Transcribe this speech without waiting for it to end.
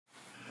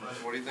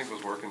What do you think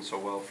was working so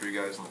well for you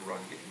guys in the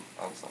run game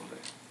on Sunday?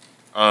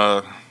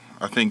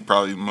 I think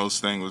probably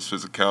most thing was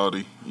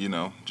physicality,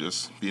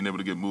 just being able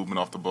to get movement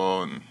off the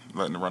ball and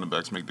letting the running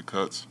backs make the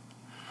cuts.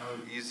 How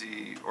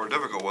easy or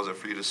difficult was it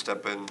for you to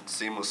step in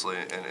seamlessly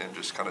and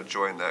just kind of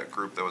join that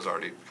group that was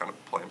already kind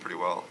of playing pretty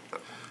well?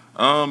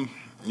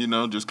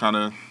 Just kind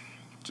of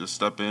just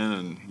step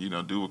in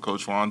and, do what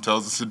Coach Juan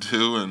tells us to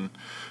do and,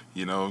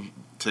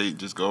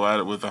 just go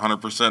at it with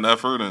 100%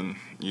 effort and,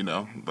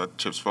 let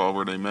chips fall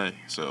where they may.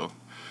 So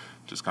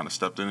just kind of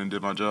stepped in and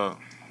did my job.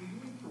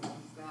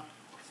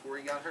 Before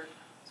he got hurt?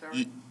 Is that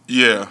right?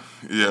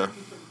 Yeah.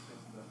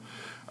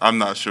 I'm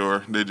not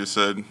sure. They just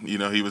said,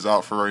 he was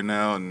out for right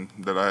now and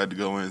that I had to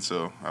go in,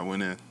 so I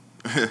went in.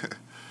 Is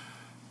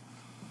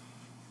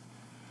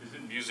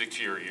it music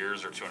to your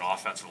ears or to an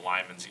offensive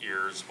lineman's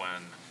ears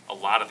when a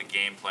lot of the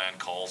game plan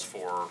calls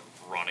for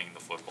running the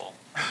football?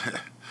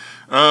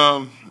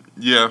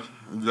 Yeah,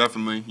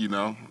 definitely,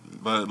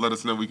 but let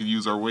us know we could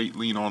use our weight,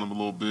 lean on them a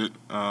little bit.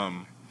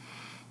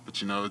 But,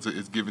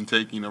 it's give and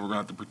take. We're going to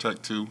have to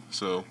protect too.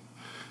 So,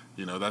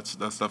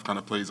 that stuff kind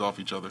of plays off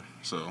each other.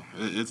 So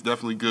it's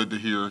definitely good to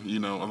hear,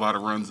 a lot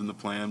of runs in the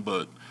plan,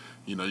 but,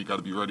 you got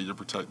to be ready to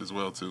protect as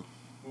well too.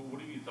 What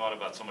have you thought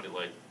about somebody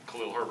like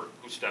Khalil Herbert,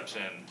 who steps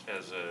in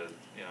as a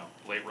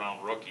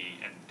late-round rookie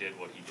and did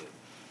what he did?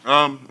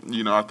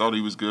 I thought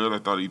he was good. I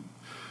thought he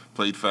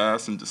played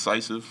fast and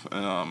decisive.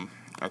 I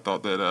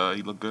thought that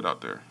he looked good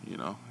out there,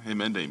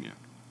 him and Damian.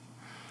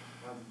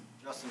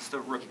 Justin, still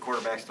rookie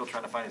quarterback, still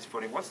trying to find his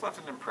footing. What's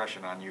left an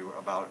impression on you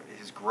about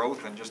his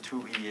growth and just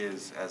who he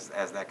is as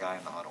that guy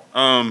in the huddle?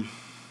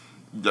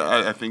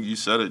 I think you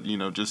said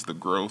it, just the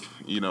growth,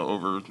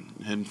 over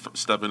him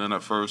stepping in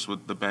at first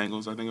with the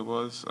Bengals, I think it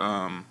was,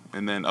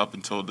 and then up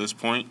until this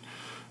point,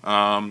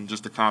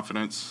 just the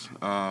confidence,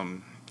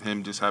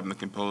 him just having the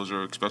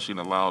composure, especially in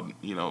a loud,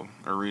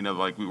 arena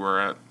like we were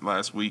at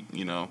last week,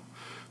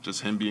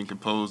 just him being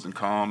composed and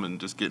calm and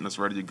just getting us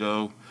ready to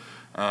go.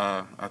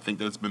 I think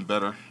that's been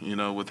better,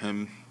 with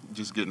him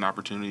just getting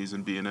opportunities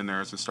and being in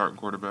there as a starting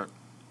quarterback.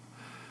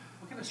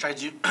 What kind of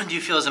strides do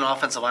you feel as an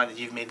offensive line that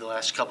you've made the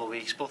last couple of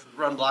weeks, both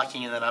run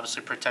blocking and then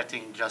obviously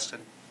protecting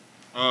Justin?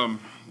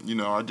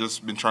 I've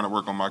just been trying to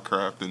work on my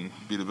craft and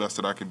be the best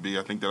that I can be.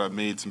 I think that I've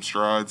made some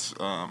strides.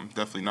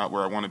 Definitely not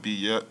where I want to be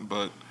yet,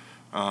 but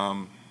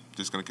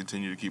just going to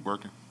continue to keep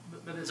working.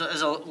 But as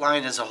a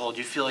line as a whole, do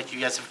you feel like you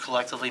guys have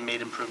collectively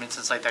made improvements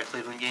since that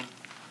Cleveland game?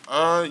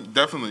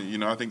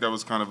 Definitely. I think that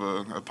was kind of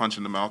a punch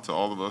in the mouth to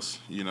all of us,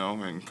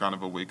 and kind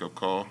of a wake-up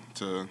call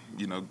to,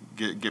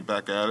 get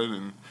back at it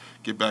and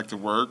get back to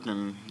work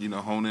and,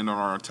 hone in on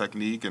our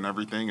technique and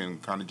everything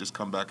and kind of just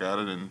come back at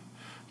it and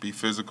be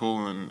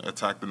physical and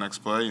attack the next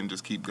play and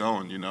just keep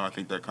going. I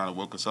think that kind of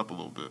woke us up a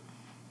little bit.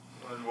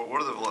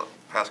 What have the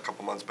past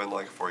couple months been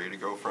like for you to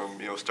go from,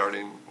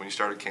 starting when you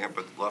started camp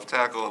at left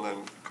tackle and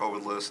then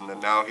COVID list and then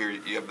now here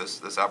you have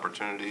this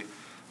opportunity,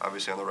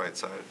 obviously on the right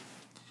side?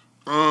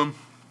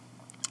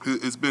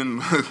 It's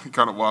been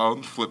kind of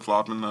wild,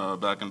 flip-flopping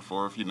back and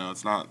forth.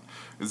 It's not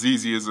as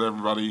easy as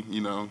everybody,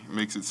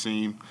 makes it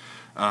seem.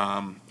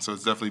 So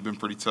it's definitely been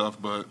pretty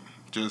tough, but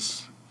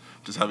just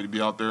happy to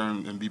be out there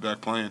and be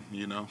back playing,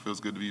 Feels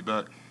good to be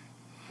back.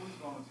 What's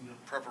going into your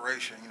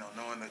preparation,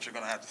 knowing that you're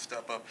going to have to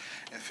step up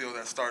and fill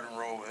that starting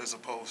role as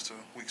opposed to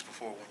weeks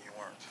before when you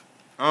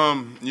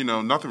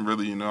weren't? Nothing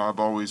really. I've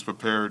always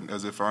prepared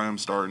as if I am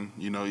starting,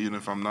 even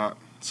if I'm not.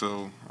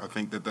 So I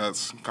think that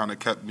that's kind of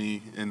kept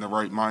me in the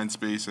right mind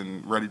space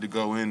and ready to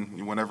go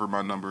in whenever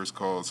my number is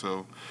called.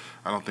 So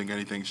I don't think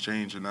anything's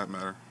changed in that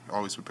matter.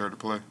 Always prepared to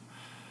play.